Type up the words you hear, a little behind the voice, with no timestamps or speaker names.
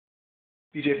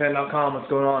BJPen.com, what's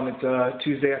going on? It's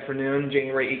Tuesday afternoon,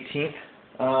 January 18th.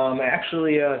 I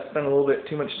actually spent a little bit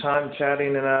too much time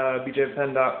chatting in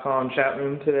BJPen.com chat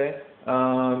room today.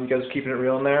 You guys are keeping it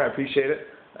real in there. I appreciate it.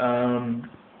 So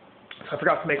I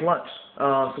forgot to make lunch.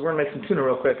 So we're going to make some tuna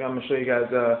real quick. I'm going to show you guys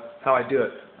how I do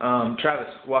it. Travis,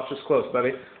 watch this close,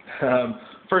 buddy.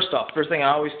 First thing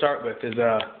I always start with is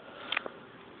I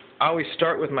always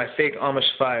start with my fake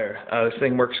Amish fire. This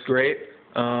thing works great.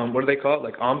 What do they call it?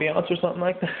 Like ambiance or something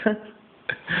like that?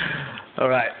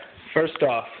 Alright, first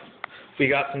off, we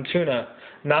got some tuna.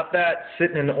 Not that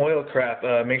sitting in oil crap.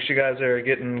 Make sure you guys are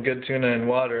getting good tuna in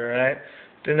water, alright?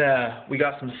 Then we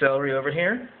got some celery over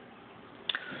here.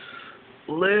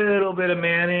 Little bit of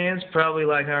mayonnaise, probably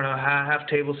like, I don't know, half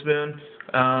tablespoon.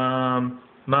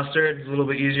 Mustard is a little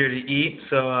bit easier to eat,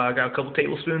 so I got a couple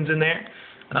tablespoons in there.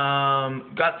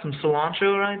 Got some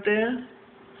cilantro right there.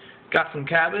 Got some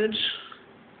cabbage.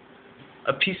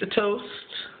 A piece of toast,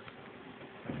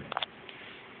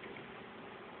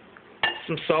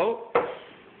 some salt,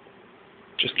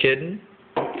 just kidding,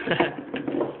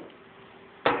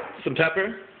 some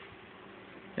pepper,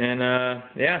 and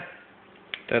yeah,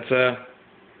 that's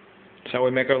how we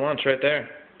make our lunch right there.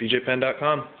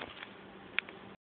 BJPen.com.